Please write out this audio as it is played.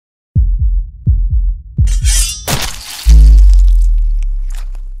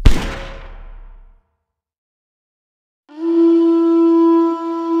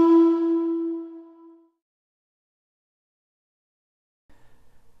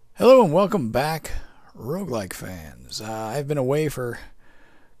Hello and welcome back, roguelike fans. I've been away for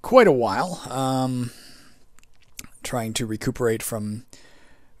quite a while, trying to recuperate from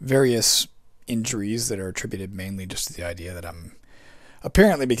various injuries that are attributed mainly just to the idea that I'm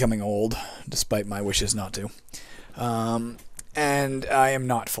apparently becoming old, despite my wishes not to. And I am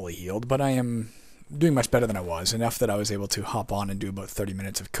not fully healed, but I am doing much better than I was, enough that I was able to hop on and do about 30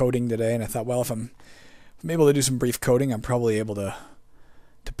 minutes of coding today, and I thought, well, if I'm able to do some brief coding, I'm probably able to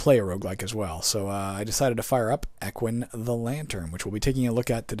play a roguelike as well. So I decided to fire up Equin the Lantern, which we'll be taking a look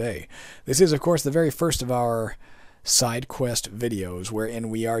at today. This is, of course, the very first of our side quest videos, wherein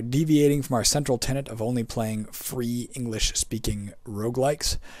we are deviating from our central tenet of only playing free English-speaking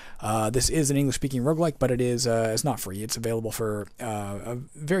roguelikes. This is an English-speaking roguelike, but it's not free. It's available for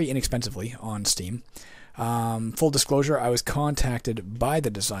very inexpensively on Steam. Full disclosure, I was contacted by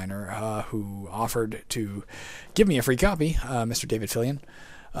the designer who offered to give me a free copy, Mr. David Fillion,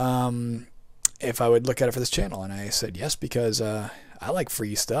 if I would look at it for this channel, and I said yes because I like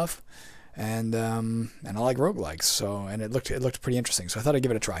free stuff, and I like roguelikes. So, and it looked pretty interesting, so I thought I'd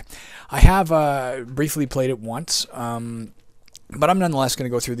give it a try. I have briefly played it once, but I'm nonetheless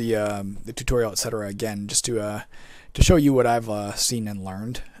going to go through the tutorial, etc. again, just to show you what I've seen and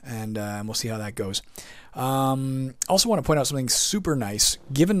learned, and we'll see how that goes. Also want to point out something super nice,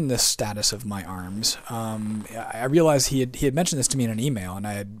 given the status of my arms. I realized he had mentioned this to me in an email, and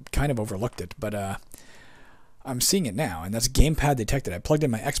I had kind of overlooked it, but I'm seeing it now, and that's gamepad detected. I plugged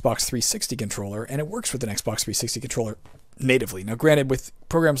in my Xbox 360 controller, and it works with an Xbox 360 controller natively. Now, granted, with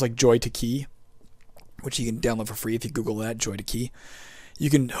programs like Joy to Key, which you can download for free if you Google that, Joy to Key, you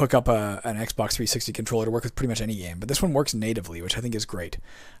can hook up an Xbox 360 controller to work with pretty much any game, but this one works natively, which I think is great.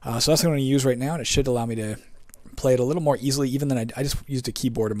 So that's what I'm going to use right now, and it should allow me to play it a little more easily, even than I just used a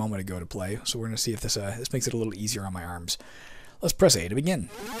keyboard a moment ago to play. So we're going to see if this makes it a little easier on my arms. Let's press A to begin.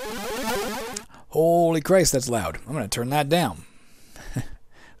 Holy Christ, that's loud. I'm going to turn that down. At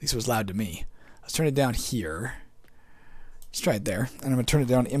least it was loud to me. Let's turn it down here. Let's try it there. And I'm going to turn it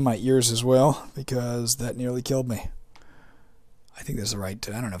down in my ears as well, because that nearly killed me. I think that's the right...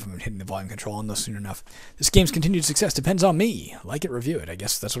 I don't know if I'm hitting the volume control on those soon enough. This game's continued success depends on me. Like it, review it. I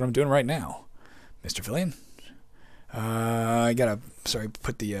guess that's what I'm doing right now. Mr. Fillion? I gotta... Sorry,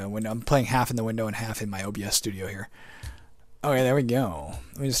 put the window... I'm playing half in the window and half in my OBS studio here. Okay, there we go.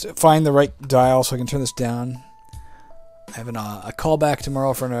 Let me just find the right dial so I can turn this down. I have a callback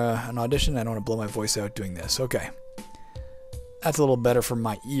tomorrow for an audition. I don't want to blow my voice out doing this. Okay. That's a little better for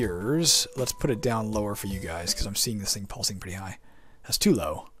my ears. Let's put it down lower for you guys, because I'm seeing this thing pulsing pretty high. That's too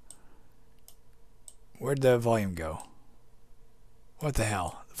low. Where'd the volume go? What the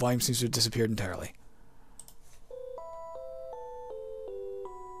hell? The volume seems to have disappeared entirely.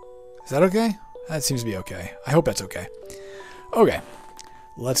 Is that okay? That seems to be okay. I hope that's okay. Okay.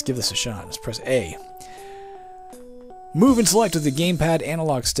 Let's give this a shot. Let's press A. Move and select with the gamepad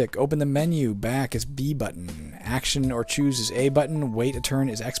analog stick. Open the menu. Back is B button. Action or choose is A button. Wait a turn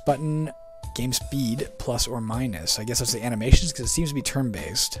is X button. Game speed plus or minus. I guess that's the animations because it seems to be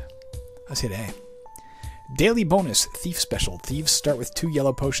turn-based. Let's hit A. Daily bonus. Thief special. Thieves start with 2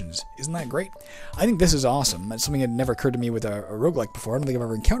 yellow potions. Isn't that great? I think this is awesome. That's something that never occurred to me with a roguelike before. I don't think I've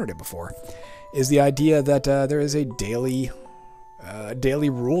ever encountered it before. Is the idea that there is a daily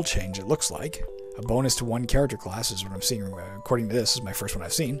rule change, it looks like. A bonus to 1 character class is what I'm seeing, according to this. This is my first one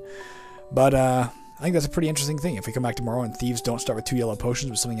I've seen. But I think that's a pretty interesting thing. If we come back tomorrow and thieves don't start with 2 yellow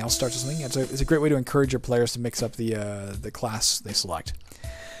potions, but something else starts with something, it's a great way to encourage your players to mix up the class they select.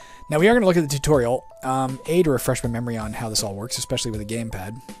 Now we are going to look at the tutorial, A, to refresh my memory on how this all works, especially with a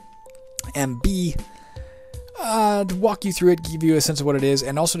gamepad, and B, to walk you through it, give you a sense of what it is,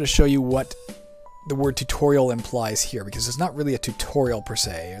 and also to show you what the word tutorial implies here, because it's not really a tutorial per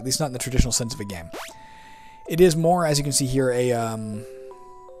se, at least not in the traditional sense of a game. It is more, as you can see here, a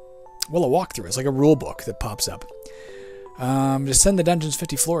walkthrough. It's like a rule book that pops up. Descend the dungeon's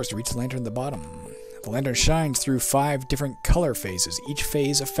 50 floors to reach the lantern at the bottom. The lantern shines through 5 different color phases. Each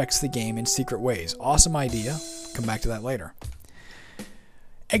phase affects the game in secret ways. Awesome idea. Come back to that later.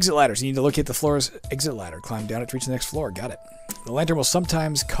 Exit ladders. You need to locate the floor's exit ladder. Climb down it to reach the next floor. Got it. The lantern will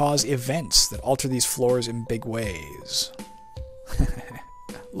sometimes cause events that alter these floors in big ways.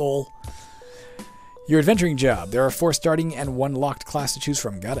 Lol. Your adventuring job. There are 4 starting and 1 locked class to choose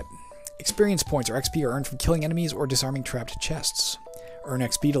from. Got it. Experience points or XP are earned from killing enemies or disarming trapped chests. Earn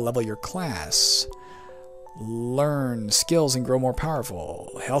XP to level your class. Learn skills and grow more powerful.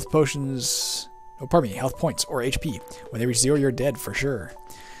 Health potions... Oh, pardon me. Health points or HP. When they reach 0, you're dead for sure.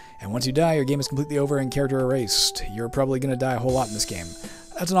 And once you die, your game is completely over and character erased. You're probably going to die a whole lot in this game.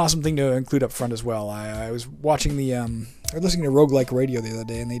 That's an awesome thing to include up front as well. I was watching the I was listening to Roguelike Radio the other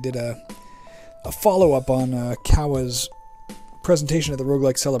day, and they did a follow-up on Kawa's presentation at the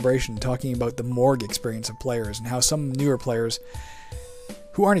Roguelike Celebration, talking about the morgue experience of players and how some newer players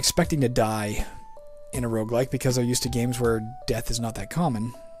who aren't expecting to die in a roguelike because they're used to games where death is not that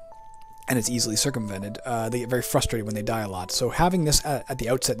common and it's easily circumvented, they get very frustrated when they die a lot. So having this at the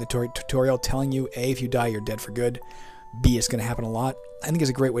outset in the tutorial telling you, A, if you die, you're dead for good, B, it's going to happen a lot, I think is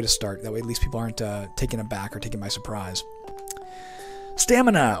a great way to start. That way at least people aren't taken aback or taken by surprise.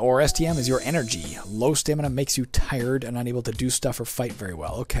 Stamina, or STM, is your energy. Low stamina makes you tired and unable to do stuff or fight very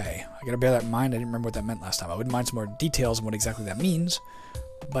well. Okay, I gotta bear that in mind. I didn't remember what that meant last time. I wouldn't mind some more details on what exactly that means,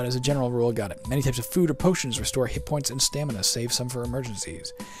 but as a general rule, got it. Many types of food or potions restore hit points and stamina, save some for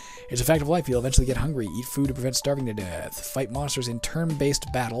emergencies. It's a fact of life. You'll eventually get hungry. Eat food to prevent starving to death. Fight monsters in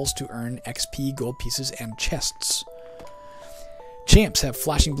turn-based battles to earn XP, gold pieces, and chests. Champs have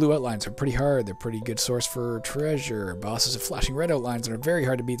flashing blue outlines. They're pretty hard. They're a pretty good source for treasure. Bosses have flashing red outlines and are very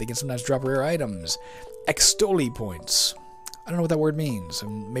hard to beat. They can sometimes drop rare items. Extoli points. I don't know what that word means.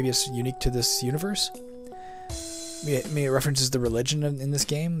 Maybe it's unique to this universe? Maybe it references the religion in this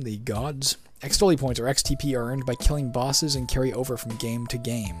game, the gods. Extoli points, or XTP, are earned by killing bosses and carry over from game to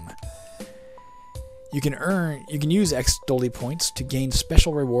game. You can use Extoli points to gain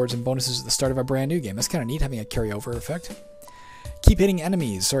special rewards and bonuses at the start of a brand new game. That's kind of neat, having a carryover effect. Keep hitting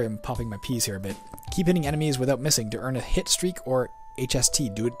enemies. Sorry, I'm popping my P's here a bit. Keep hitting enemies without missing to earn a hit streak or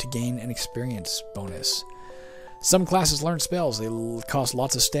HST. Do it to gain an experience bonus. Some classes learn spells. They cost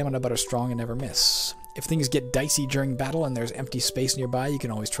lots of stamina but are strong and never miss. If things get dicey during battle and there's empty space nearby, you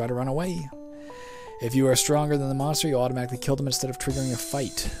can always try to run away. If you are stronger than the monster, you'll automatically kill them instead of triggering a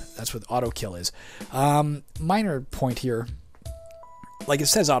fight. That's what auto kill is. Minor point here. Like it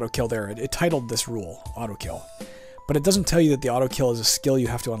says auto kill there. It titled this rule auto kill. But it doesn't tell you that the auto kill is a skill you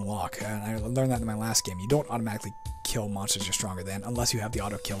have to unlock. And I learned that in my last game. You don't automatically kill monsters you're stronger than unless you have the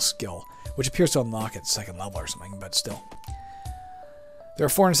auto kill skill, which appears to unlock at 2nd level or something, but still. There are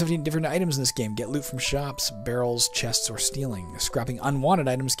 417 different items in this game. Get loot from shops, barrels, chests, or stealing. Scrapping unwanted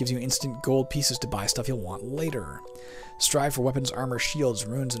items gives you instant gold pieces to buy stuff you'll want later. Strive for weapons, armor, shields,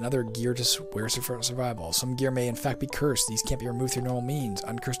 runes, and other gear to wear for survival. Some gear may in fact be cursed. These can't be removed through normal means.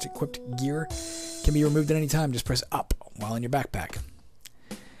 Uncursed equipped gear can be removed at any time. Just press up while in your backpack.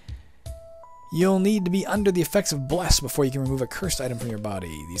 You'll need to be under the effects of Bless before you can remove a cursed item from your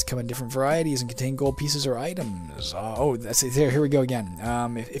body. These come in different varieties and contain gold pieces or items. That's it. Here we go again.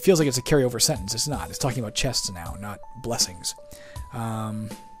 It feels like it's a carryover sentence. It's not. It's talking about chests now, not blessings.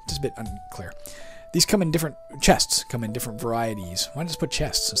 Just a bit unclear. These come in different... Chests come in different varieties. Why not just put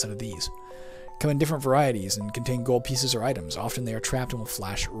chests instead of these? Come in different varieties and contain gold pieces or items. Often they are trapped and will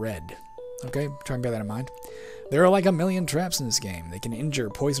flash red. Okay, try and bear that in mind. There are like a million traps in this game. They can injure,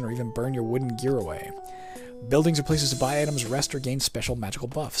 poison, or even burn your wooden gear away. Buildings are places to buy items, rest, or gain special magical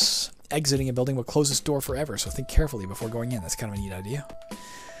buffs. Exiting a building will close this door forever, so think carefully before going in. That's kind of a neat idea.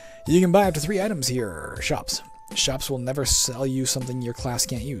 You can buy up to 3 items here. Shops. Shops will never sell you something your class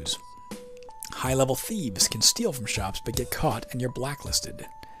can't use. High-level thieves can steal from shops, but get caught and you're blacklisted.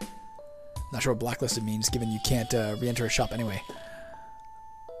 Not sure what blacklisted means, given you can't re-enter a shop anyway.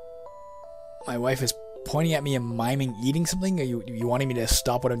 My wife is pointing at me and miming eating something? Are you wanting me to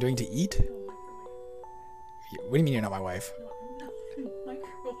stop what I'm doing to eat? What do you mean you're not my wife?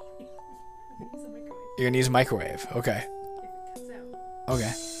 You're gonna use a microwave. Okay.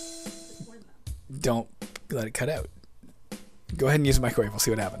 Okay. Don't let it cut out. Go ahead and use a microwave. We'll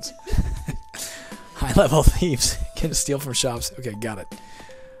see what happens. High-level thieves can steal from shops. Okay, got it.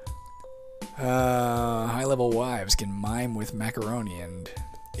 High-level wives can mime with macaroni and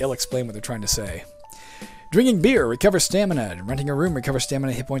ill explain what they're trying to say. Drinking beer recovers stamina. Renting a room recovers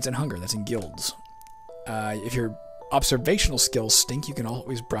stamina, hit points, and hunger. That's in guilds. If your observational skills stink, you can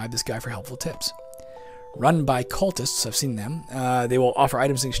always bribe this guy for helpful tips. Run by cultists, I've seen them. They will offer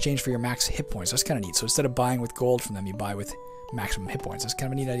items in exchange for your max hit points. That's kind of neat. So instead of buying with gold from them, you buy with maximum hit points. That's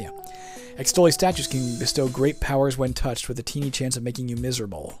kind of a neat idea. Extoli statues can bestow great powers when touched, with a teeny chance of making you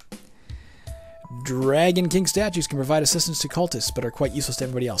miserable. Dragon King statues can provide assistance to cultists, but are quite useless to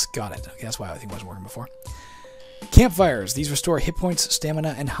everybody else. Got it. Okay, that's why I think it wasn't working before. Campfires. These restore hit points,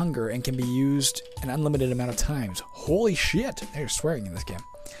 stamina, and hunger, and can be used an unlimited amount of times. Holy shit! They're swearing in this game.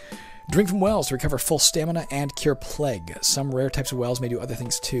 Drink from wells to recover full stamina and cure plague. Some rare types of wells may do other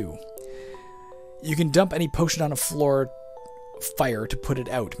things too. You can dump any potion on a floor fire to put it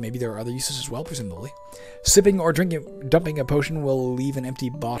out. Maybe there are other uses as well, presumably. Sipping or dumping a potion will leave an empty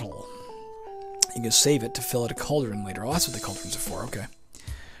bottle. You can save it to fill out a cauldron later. Oh, that's what the cauldrons are for, okay.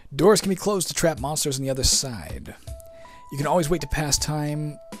 Doors can be closed to trap monsters on the other side. You can always wait to pass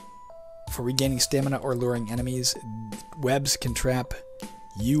time for regaining stamina or luring enemies. Webs can trap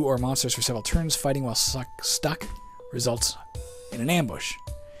you or monsters for several turns. Fighting while stuck results in an ambush.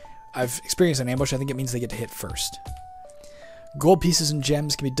 I've experienced an ambush. I think it means they get to hit first. Gold pieces and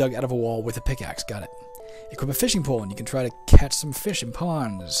gems can be dug out of a wall with a pickaxe. Got it. Equip a fishing pole and you can try to catch some fish in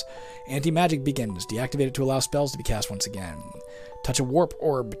ponds. Anti-magic beacons. Deactivate it to allow spells to be cast once again. Touch a warp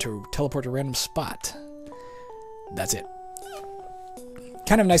orb to teleport to a random spot. That's it.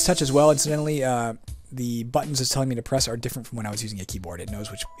 Kind of a nice touch as well. Incidentally, the buttons it's telling me to press are different from when I was using a keyboard. It knows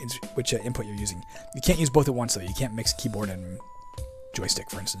which input you're using. You can't use both at once, though. You can't mix keyboard and joystick,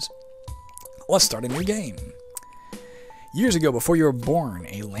 for instance. Let's start a new game. Years ago, before you were born,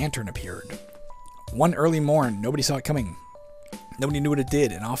 a lantern appeared. One early morn, nobody saw it coming. Nobody knew what it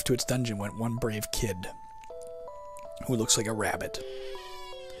did, and off to its dungeon went one brave kid who looks like a rabbit.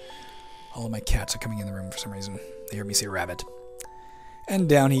 All of my cats are coming in the room for some reason. They hear me say rabbit. And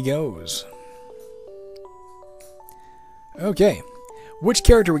down he goes. Okay. Which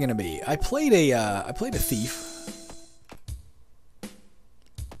character are we going to be? I played a thief.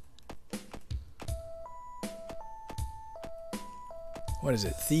 What is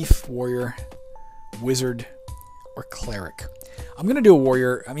it? Thief, warrior, wizard, or cleric. I'm going to do a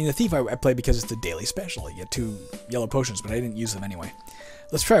warrior. I mean, the thief I played because it's the daily special. You get 2 yellow potions, but I didn't use them anyway.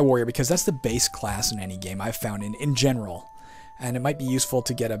 Let's try a warrior because that's the base class in any game I've found in general. And it might be useful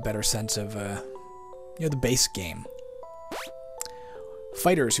to get a better sense of, the base game.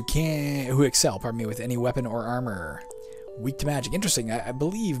 Fighters who excel, with any weapon or armor. Weak to magic. Interesting. I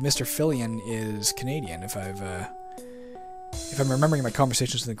believe Mr. Fillion is Canadian, if I'm remembering my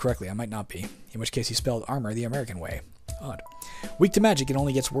conversations with him correctly. I might not be. In which case he spelled armor the American way. Odd. Weak to magic, it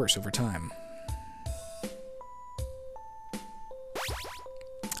only gets worse over time.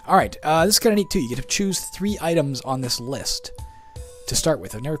 Alright, this is kind of neat too. You get to choose 3 items on this list to start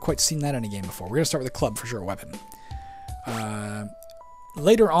with. I've never quite seen that in a game before. We're going to start with a club for sure, a weapon.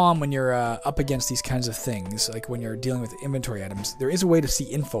 Later on, when you're up against these kinds of things, like when you're dealing with inventory items, there is a way to see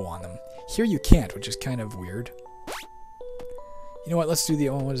info on them. Here you can't, which is kind of weird. You know what? Let's do the...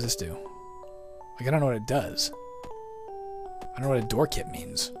 Oh, what does this do? Like, I don't know what it does. I don't know what a door kit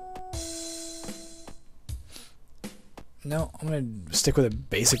means. No, I'm going to stick with a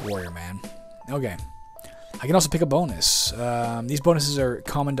basic warrior, man. Okay. I can also pick a bonus. These bonuses are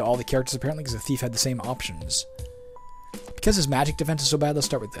common to all the characters, apparently, because the thief had the same options. Because his magic defense is so bad, let's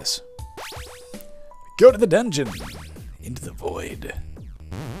start with this. Go to the dungeon! Into the void.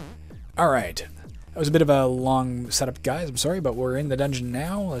 Alright. That was a bit of a long setup, guys. I'm sorry, but we're in the dungeon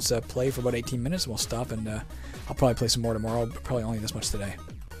now. Let's play for about 18 minutes, and we'll stop, and I'll probably play some more tomorrow, but probably only this much today.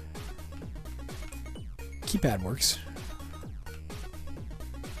 Keypad works.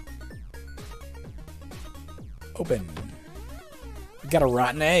 Open. We got a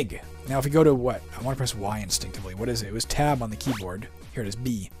rotten egg. Now, if we go to what? I want to press Y instinctively. What is it? It was tab on the keyboard. Here it is,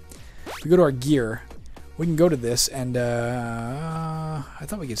 B. If we go to our gear, we can go to this, and I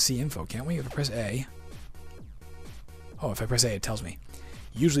thought we could see info, can't we? If I press A. Oh, if I press A, it tells me.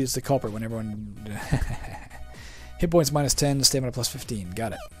 Usually it's the culprit when everyone... Hit points minus 10, stamina plus 15.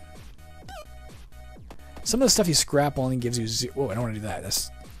 Got it. Some of the stuff you scrap only gives you... Oh, I don't want to do that.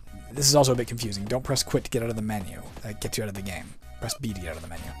 This is also a bit confusing. Don't press quit to get out of the menu. That gets you out of the game. Press B to get out of the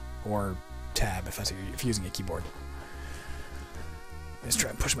menu. Or tab if you're using a keyboard. Let's try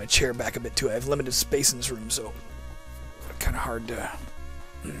and push my chair back a bit too. I have limited space in this room, so it's kind of hard to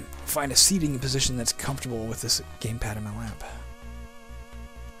find a seating position that's comfortable with this gamepad in my lap.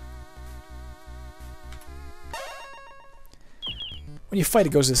 When you fight, it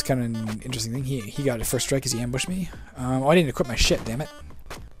goes this kind of interesting thing. He got a first strike as he ambushed me. Oh, I didn't equip my shit, damn it.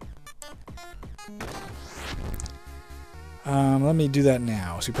 Let me do that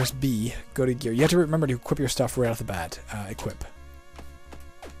now. So you press B, go to gear. You have to remember to equip your stuff right off the bat. Equip.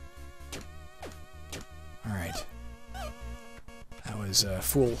 Alright. That was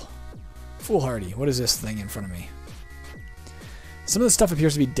foolhardy. What is this thing in front of me? Some of the stuff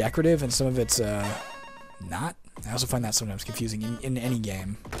appears to be decorative, and some of it's not. I also find that sometimes confusing in any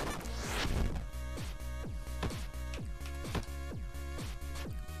game.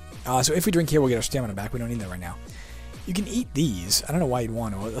 So if we drink here, we'll get our stamina back. We don't need that right now. You can eat these. I don't know why you'd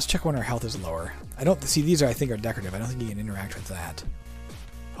want to. Let's check when our health is lower. I don't see these. I think are decorative. I don't think you can interact with that.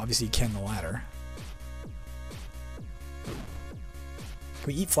 Obviously, you can the latter. Can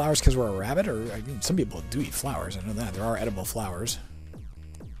we eat flowers because we're a rabbit? Or I mean, some people do eat flowers. I know that there are edible flowers.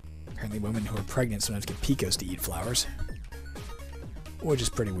 Apparently, women who are pregnant sometimes get picos to eat flowers, which is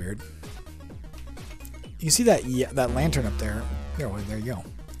pretty weird. You can see that that lantern up there. There you go.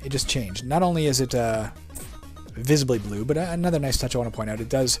 It just changed. Not only is it visibly blue, but another nice touch I want to point out, it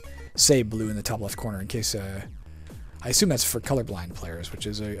does say blue in the top left corner in case... I assume that's for colorblind players, which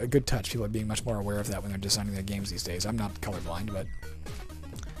is a good touch. People are being much more aware of that when they're designing their games these days. I'm not colorblind,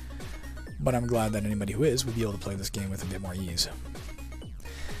 but I'm glad that anybody who is would be able to play this game with a bit more ease.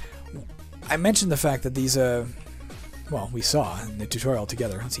 I mentioned the fact that these, well, we saw in the tutorial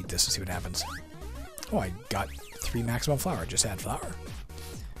together. Let's eat this and see what happens. Oh, I got 3 maximum flour. Just add flour.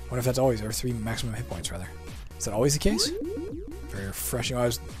 What if that's always, or 3 maximum hit points, rather. Is that always the case? Very refreshing. I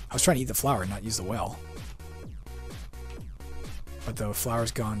was trying to eat the flour and not use the well. But the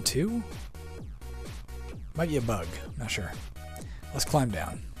flour's gone too? Might be a bug. I'm not sure. Let's climb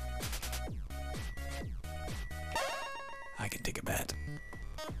down. I can take a bet.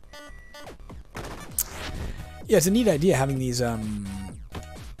 Yeah, it's a neat idea having these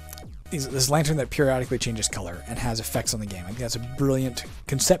this lantern that periodically changes color and has effects on the game. I think that's a brilliant,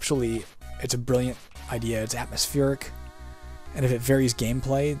 conceptually, it's a brilliant idea. It's atmospheric, and if it varies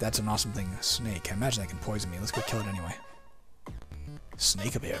gameplay, that's an awesome thing. A snake. I imagine that can poison me. Let's go kill it anyway.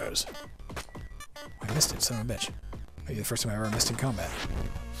 Snake appears. I missed it, son of a bitch. Maybe the first time I ever missed in combat.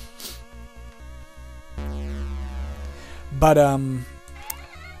 But,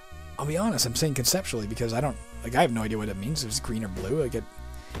 I'll be honest, I'm saying conceptually because I have no idea what it means. If it's green or blue,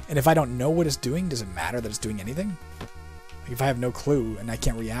 and if I don't know what it's doing, does it matter that it's doing anything? Like if I have no clue and I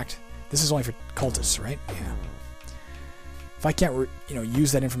can't react, this is only for cultists, right? Yeah. If I can't,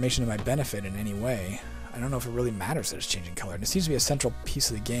 use that information to my benefit in any way, I don't know if it really matters that it's changing color. And it seems to be a central piece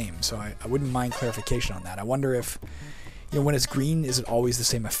of the game, so I wouldn't mind clarification on that. I wonder if, when it's green, is it always the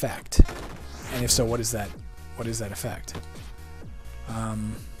same effect? And if so, what is that effect?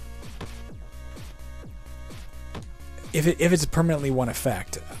 If it's permanently one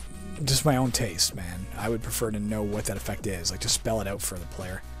effect, just my own taste, man, I would prefer to know what that effect is. Like, just spell it out for the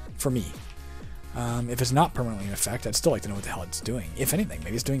player. For me. If it's not permanently an effect, I'd still like to know what the hell it's doing. If anything,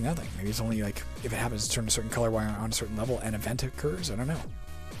 maybe it's doing nothing. Maybe it's only like, if it happens to turn a certain color while on a certain level, an event occurs. I don't know.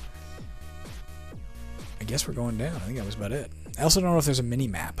 I guess we're going down. I think that was about it. I also don't know if there's a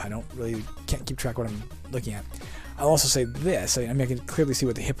mini-map. Can't keep track of what I'm looking at. I'll also say this. I mean, I can clearly see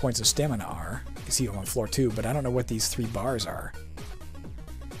what the hit points of stamina are. I can see them on floor 2, but I don't know what these 3 bars are.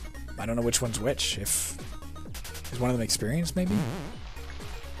 I don't know which one's which. Is one of them experience, maybe?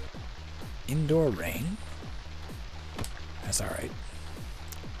 Indoor rain? That's alright.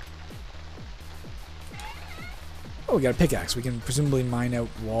 Oh, we got a pickaxe. We can presumably mine out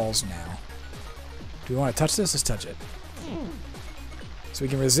walls now. Do we want to touch this? Let's touch it. So we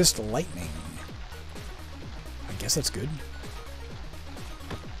can resist lightning. I guess that's good.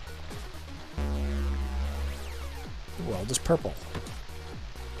 Well, just purple.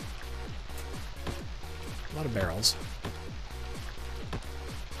 A lot of barrels.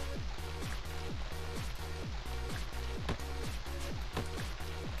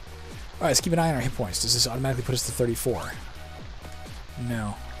 Alright, let's keep an eye on our hit points. Does this automatically put us to 34?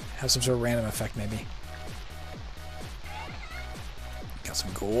 No. Have some sort of random effect, maybe. Got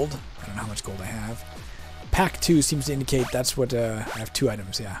some gold. I don't know how much gold I have. Pack 2 seems to indicate that's what, I have 2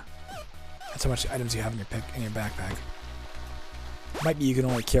 items, yeah. That's how much items you have in your backpack. Might be you can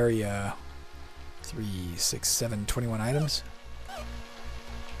only carry, 3, 6, 7, 21 items.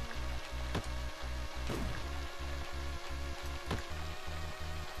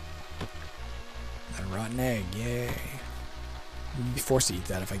 A rotten egg, yay. I'd be forced to eat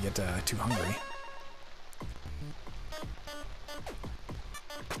that if I get too hungry.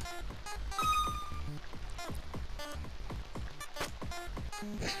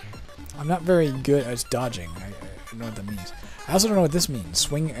 I'm not very good at dodging. I don't know what that means. I also don't know what this means.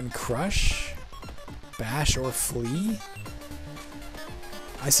 Swing and crush? Bash or flee?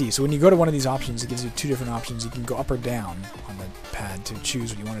 I see. So when you go to one of these options, it gives you 2 different options. You can go up or down on the pad to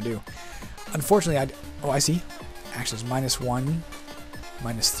choose what you want to do. Unfortunately, I see. Actually, it's -1,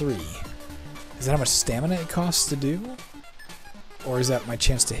 -3. Is that how much stamina it costs to do? Or is that my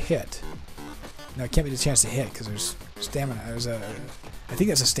chance to hit? No, it can't be the chance to hit because there's stamina. I think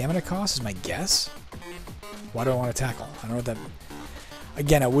that's a stamina cost, is my guess. Why do I want to tackle? I don't know what that...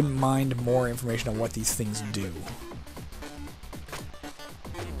 Again, I wouldn't mind more information on what these things do.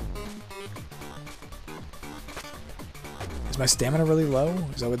 Is my stamina really low?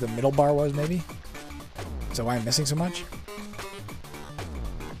 Is that what the middle bar was, maybe? Is that why I'm missing so much?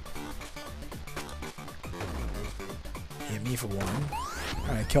 He hit me for 1.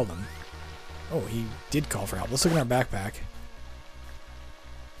 Alright, I killed him. Oh, he did call for help. Let's look in our backpack.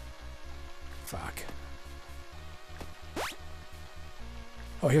 Fuck.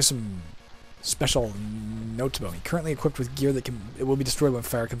 Oh, here's some special notes about me. Currently equipped with gear that it will be destroyed when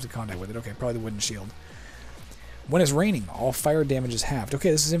fire comes in contact with it. Okay, probably the wooden shield. When it's raining, all fire damage is halved.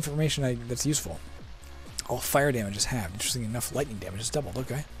 Okay, this is information that's useful. All fire damage is halved. Interesting enough, lightning damage is doubled.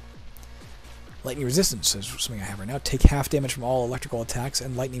 Okay. Lightning resistance is something I have right now. Take half damage from all electrical attacks,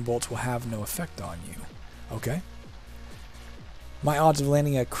 and lightning bolts will have no effect on you. Okay. My odds of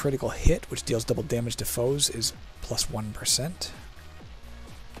landing a critical hit, which deals double damage to foes, is plus 1%.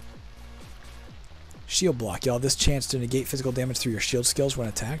 Shield block. You'll have this chance to negate physical damage through your shield skills when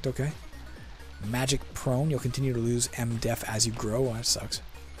attacked. Okay. Magic prone. You'll continue to lose M-def as you grow. Oh, that sucks.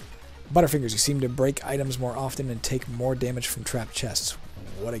 Butterfingers. You seem to break items more often and take more damage from trapped chests.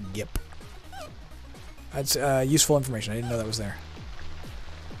 What a gip. That's useful information. I didn't know that was there.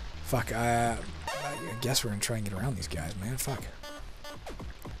 Fuck. I guess we're going to try and get around these guys, man. Fuck.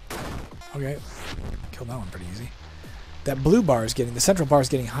 Okay. Killed that one pretty easy. That blue bar is getting... The central bar is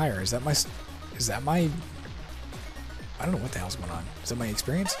getting higher. Is that my... I don't know what the hell's going on. Is that my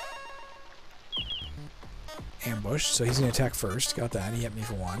experience? Ambush. So he's going to attack first. Got that. He hit me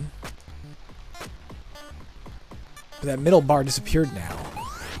for 1. But that middle bar disappeared now.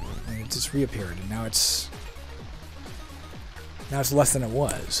 And it just reappeared. And now it's less than it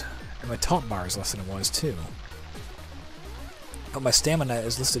was. And my top bar is less than it was too. But my stamina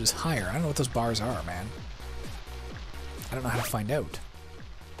is listed as higher. I don't know what those bars are, man. I don't know how to find out.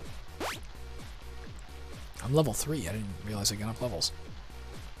 I'm level 3. I didn't realize I got up levels.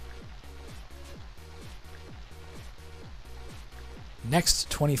 Next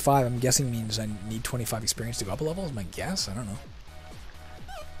 25, I'm guessing means I need 25 experience to go up a level, is my guess? I don't know.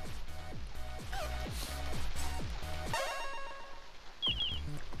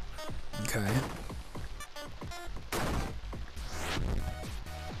 Okay.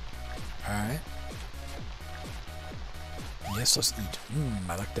 Alright. Yes, let's eat.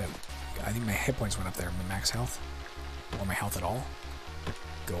 I lucked out. I think my hit points went up there, my max health. Or my health at all.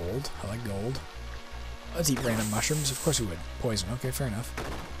 Gold. I like gold. Let's eat random mushrooms. Of course we would. Poison. Okay, fair enough.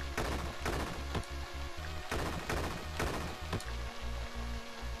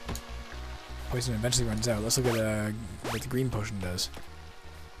 Poison eventually runs out. Let's look at what the green potion does.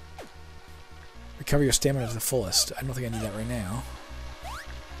 Recover your stamina to the fullest. I don't think I need that right now.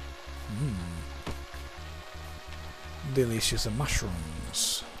 Delicious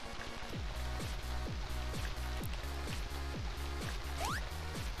mushrooms.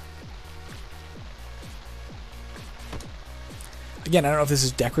 Again, I don't know if this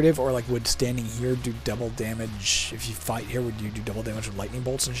is decorative or like would standing here do double damage. If you fight here, would you do double damage with lightning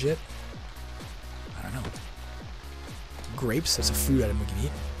bolts and shit? I don't know. Grapes, that's a food item we can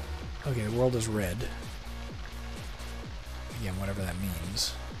eat. Okay, the world is red. Again, whatever that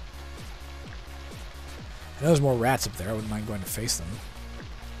means. I know there's more rats up there. I wouldn't mind going to face them.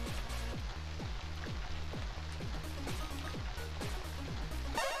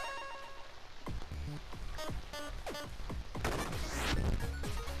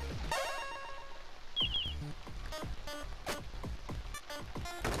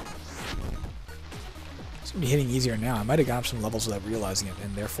 It's going to be hitting easier now. I might have got up some levels without realizing it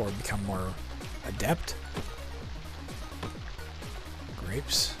and therefore become more adept.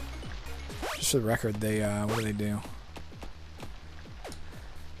 Grapes. Just for the record, they, what do they do?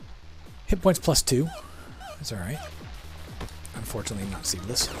 Hit points plus 2. That's alright. Unfortunately, not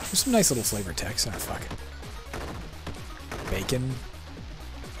seedless. There's some nice little flavor text. Ah, fuck. Bacon.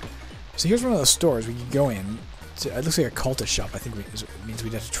 So here's one of those stores we can go in. It looks like a cultist shop. I think it means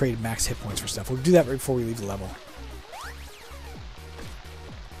we'd have to trade max hit points for stuff. We'll do that right before we leave the level.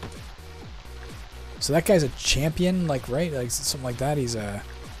 So that guy's a champion, like, right? Like something like that. He's a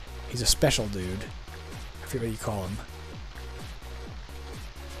special dude. I forget what you call him.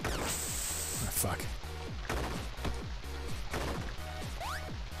 Oh, fuck.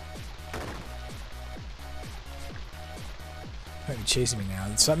 Might be chasing me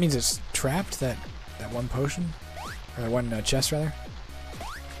now. So that means it's trapped, that one potion? Or that one chest, rather?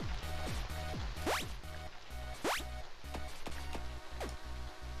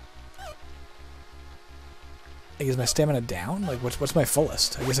 Like, is my stamina down? Like, what's my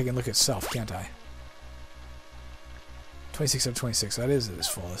fullest? I guess I can look at self, can't I? 26 out of 26. That is its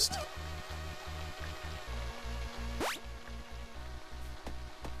fullest.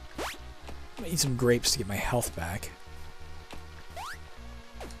 I'm gonna eat some grapes to get my health back.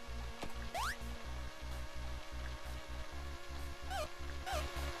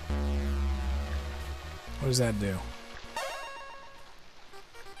 What does that do?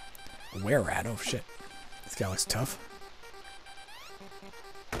 A were-rat? Oh shit. This guy looks tough.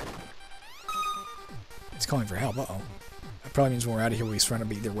 It's calling for help. Uh-oh. That probably means when we're out of here, we surround to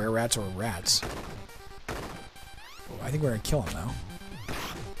be either were-rats or rats. Oh, I think we're gonna kill him, though.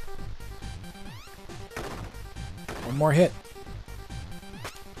 One more hit.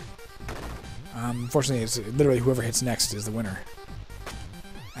 Unfortunately, it's literally whoever hits next is the winner.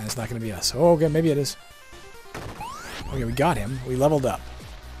 And it's not going to be us. Oh, okay, maybe it is. Okay, we got him. We leveled up.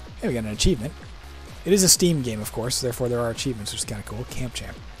 Hey, we got an achievement. It is a Steam game, of course, therefore there are achievements, which is kind of cool. Camp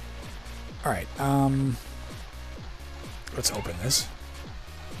Champ. Alright, let's open this.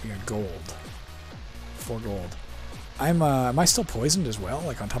 We got gold. 4 gold. Am I still poisoned as well?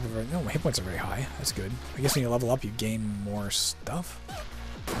 Like on top of it? No, my hit points are very high. That's good. I guess when you level up, you gain more stuff.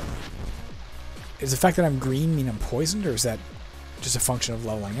 Is the fact that I'm green mean I'm poisoned, or is that just a function of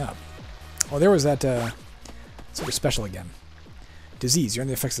leveling up? Well, there was that, sort of special again. Disease. You're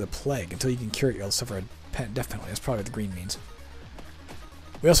under the effects of the plague. Until you can cure it, you'll suffer a death penalty. That's probably what the green means.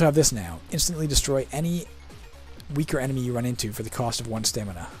 We also have this now. Instantly destroy any weaker enemy you run into for the cost of 1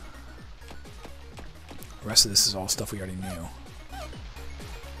 stamina. The rest of this is all stuff we already knew.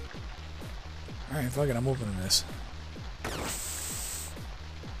 Alright, fuck it, I'm opening this.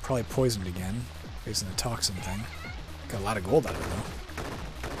 Probably poisoned again, based on the toxin thing. Got a lot of gold out of it, though.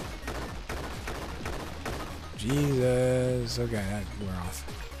 Jesus. Okay, that wore off.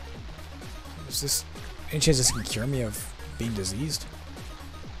 Is this... Any chance this can cure me of being diseased?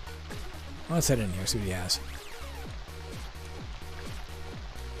 Well, let's head in here, see what he has.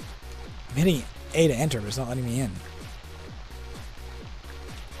 I'm hitting A to enter, but it's not letting me in.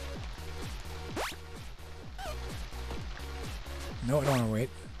 No, I don't want to wait.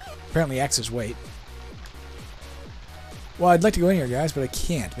 Apparently X is wait. Well, I'd like to go in here, guys, but I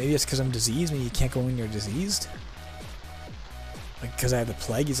can't. Maybe it's because I'm diseased. Maybe you can't go in, you're diseased. Like, because I have the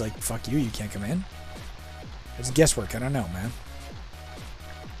plague, he's like, fuck you, you can't come in. It's guesswork, I don't know, man.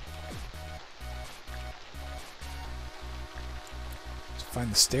 Let's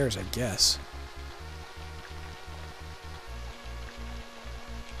find the stairs, I guess.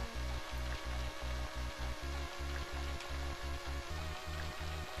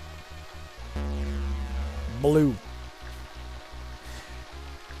 Blue.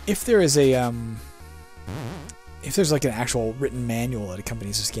 If there is a, if there's like an actual written manual that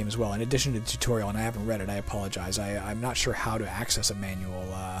accompanies this game as well, in addition to the tutorial, and I haven't read it, I apologize. I'm not sure how to access a manual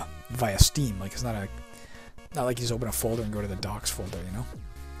via Steam. Like, it's not like you just open a folder and go to the docs folder, you know?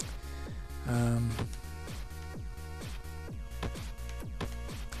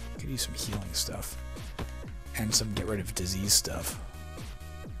 Could use some healing stuff. And some get rid of disease stuff.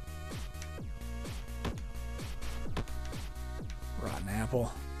 Rotten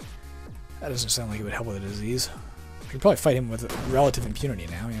apple. That doesn't sound like it would help with a disease. I could probably fight him with relative impunity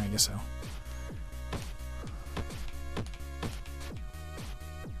now. Yeah, I guess so.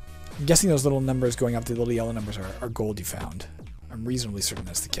 I'm guessing those little numbers going up, the little yellow numbers are gold you found. I'm reasonably certain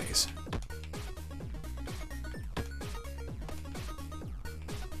that's the case.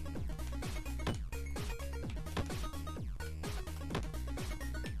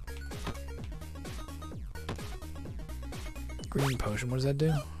 Green potion, what does that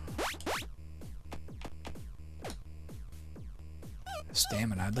do?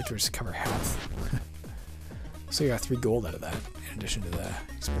 Stamina, I'd like to recover health. So you got 3 gold out of that, in addition to the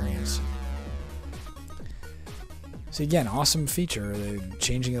experience. So again, awesome feature, the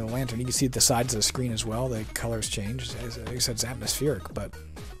changing of the lantern. You can see at the sides of the screen as well, the colors change. As I said, it's atmospheric, but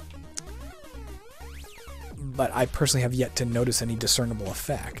I personally have yet to notice any discernible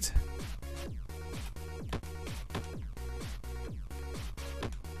effect.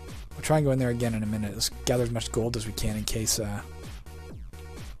 We'll try and go in there again in a minute. Let's gather as much gold as we can in case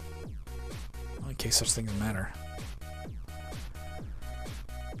such things matter.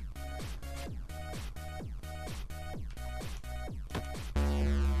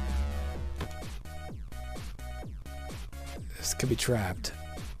 This could be trapped.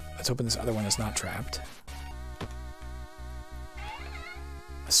 Let's open this other one that's not trapped.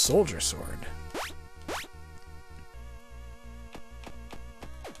 A soldier sword.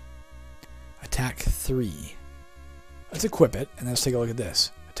 Attack 3. Let's equip it, and let's take a look at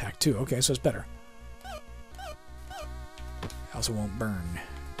this. Attack 2. Okay, so it's better. Also won't burn.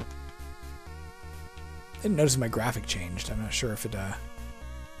 Didn't notice my graphic changed. I'm not sure if it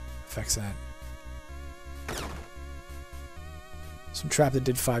affects that. Some trap that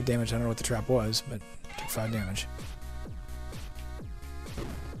did 5 damage. I don't know what the trap was, but it took 5 damage. Oh,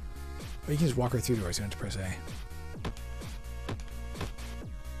 you can just walk right through doors. You don't have to press A.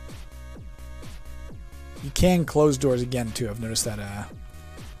 You can close doors again too. I've noticed that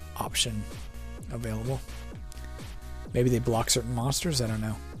option available. Maybe they block certain monsters? I don't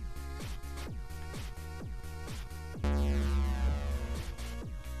know.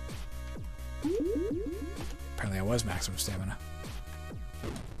 Apparently I was maximum stamina.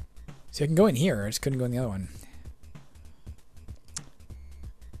 See, I can go in here. I just couldn't go in the other one.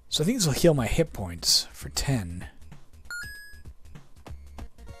 So I think this will heal my hit points for 10.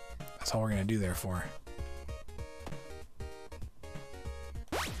 That's all we're going to do therefore.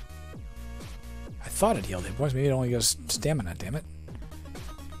 I thought it healed hit points. Maybe it only goes stamina, damn it.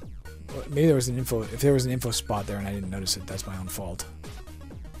 Maybe there was an info... If there was an info spot there and I didn't notice it, that's my own fault.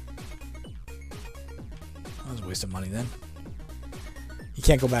 That was a waste of money then. You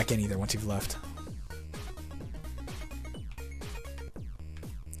can't go back in either once you've left.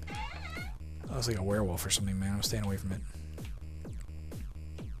 That looks like a werewolf or something, man. I'm staying away from it.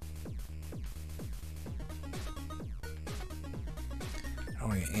 I don't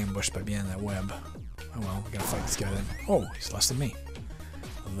want to get ambushed by being in that web. Oh well, we gotta fight this guy then. Oh, he's less than me.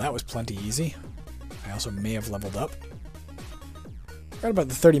 Well, that was plenty easy. I also may have leveled up. Right about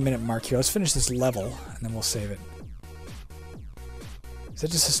the 30-minute mark here. Let's finish this level, and then we'll save it. Is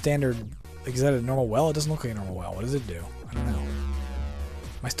that just a standard... Like, is that a normal well? It doesn't look like a normal well. What does it do? I don't know.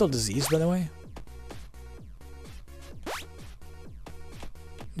 Am I still diseased, by the way?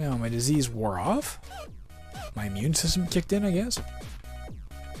 No, my disease wore off? My immune system kicked in, I guess?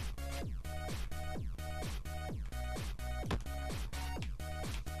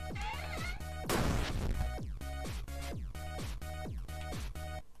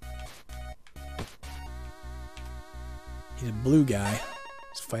 He's a blue guy.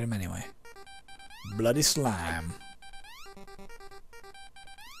 Let's fight him anyway. Bloody slime.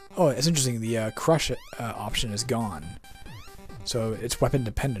 Oh, it's interesting. The crush option is gone. So it's weapon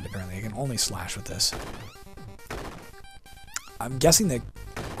dependent, apparently. I can only slash with this. I'm guessing that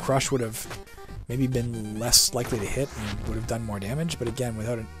crush would have maybe been less likely to hit and would have done more damage. But again,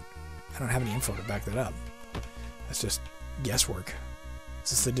 without it, I don't have any info to back that up. That's just guesswork.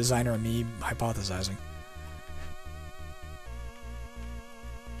 This is the designer and me hypothesizing.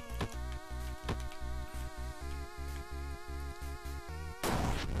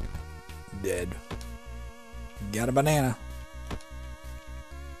 Dead. Got a banana.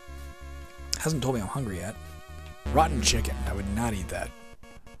 Hasn't told me I'm hungry yet. Rotten chicken. I would not eat that.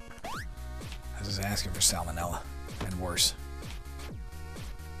 I was just asking for salmonella. And worse.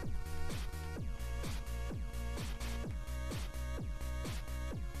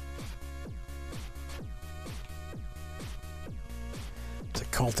 It's a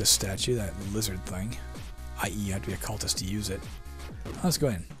cultist statue, that lizard thing. I.e. you have to be a cultist to use it. Let's go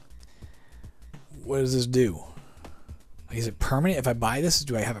in. What does this do? Like, is it permanent? If I buy this,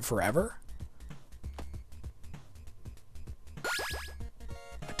 do I have it forever?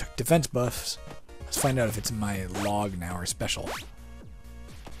 I took defense buffs. Let's find out if it's in my log now or special.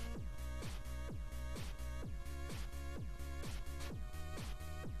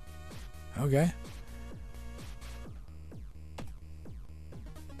 Okay.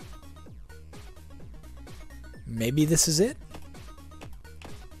 Maybe this is it?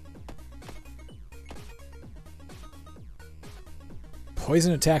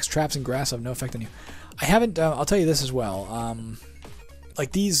 Poison attacks, traps, and grass have no effect on you. I haven't, I'll tell you this as well.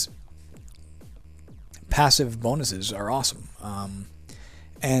 Like, these passive bonuses are awesome.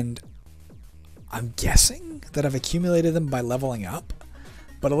 And I'm guessing that I've accumulated them by leveling up,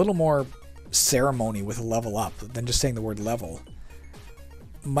 but a little more ceremony with a level up than just saying the word level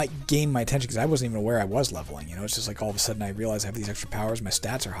might gain my attention, because I wasn't even aware I was leveling. You know, it's just like all of a sudden I realize I have these extra powers, my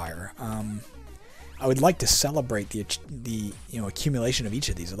stats are higher. I would like to celebrate the accumulation of each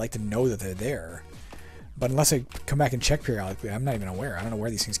of these. I'd like to know that they're there, but unless I come back and check periodically, I'm not even aware. I don't know where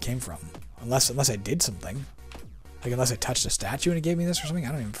these things came from, unless I did something, like unless I touched a statue and it gave me this or something.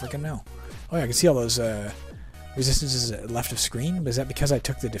 I don't even freaking know. Oh yeah, I can see all those resistances left of screen. But is that because I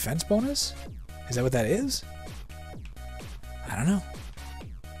took the defense bonus? Is that what that is? I don't know.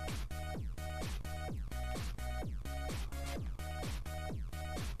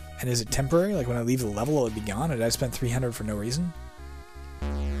 And is it temporary? Like when I leave the level, will it be gone? Did I spend 300 for no reason?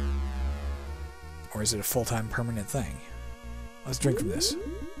 Or is it a full-time permanent thing? Let's drink from this.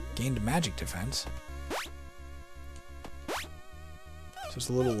 Gained magic defense. So it's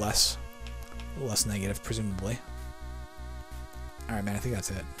a little less negative, presumably. Alright, man, I think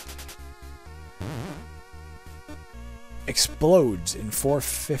that's it. Explodes in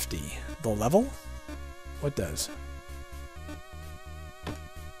 450. The level? What does?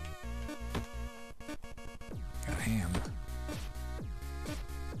 Got a ham.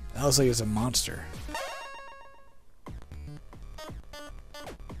 That looks like it's a monster.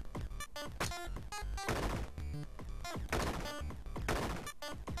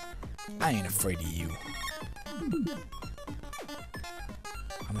 I ain't afraid of you.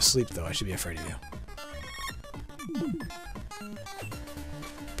 I'm asleep though, I should be afraid of you.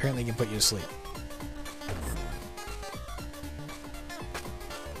 Apparently it can put you to sleep.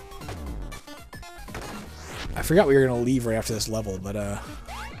 I forgot we were going to leave right after this level, but,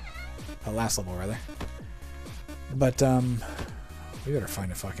 last level, rather. But, we better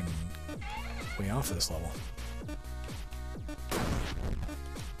find a fucking way off of this level.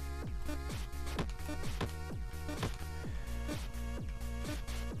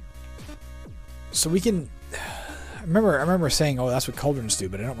 So we can... I remember saying, oh, that's what cauldrons do,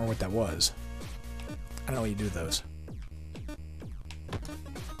 but I don't remember what that was. I don't know what you do with those.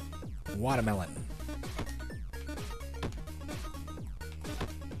 Watermelon.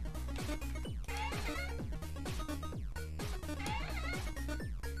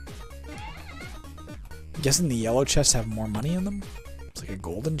 I'm guessing the yellow chests have more money in them? It's like a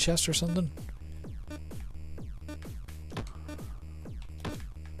golden chest or something?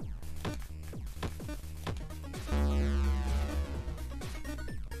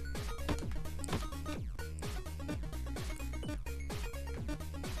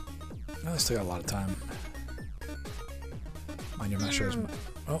 I still got a lot of time. Mind you, I'm not sure.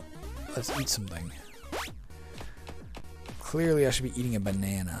 Oh, let's eat something. Clearly, I should be eating a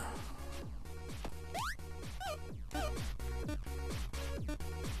banana.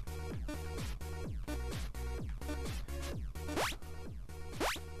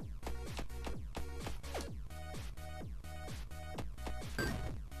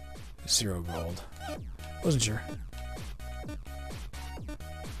 Zero gold. Wasn't sure.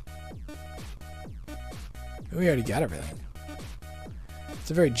 We already got everything.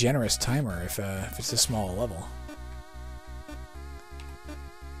 It's a very generous timer if it's a small level.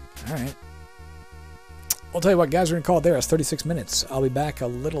 Alright. I'll tell you what, guys, we're going to call it there. It's 36 minutes. I'll be back a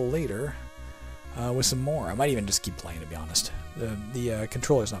little later with some more. I might even just keep playing, to be honest. The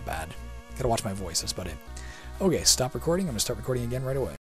controller's not bad. Gotta watch my voice, that's about it. Okay, stop recording. I'm going to start recording again right away.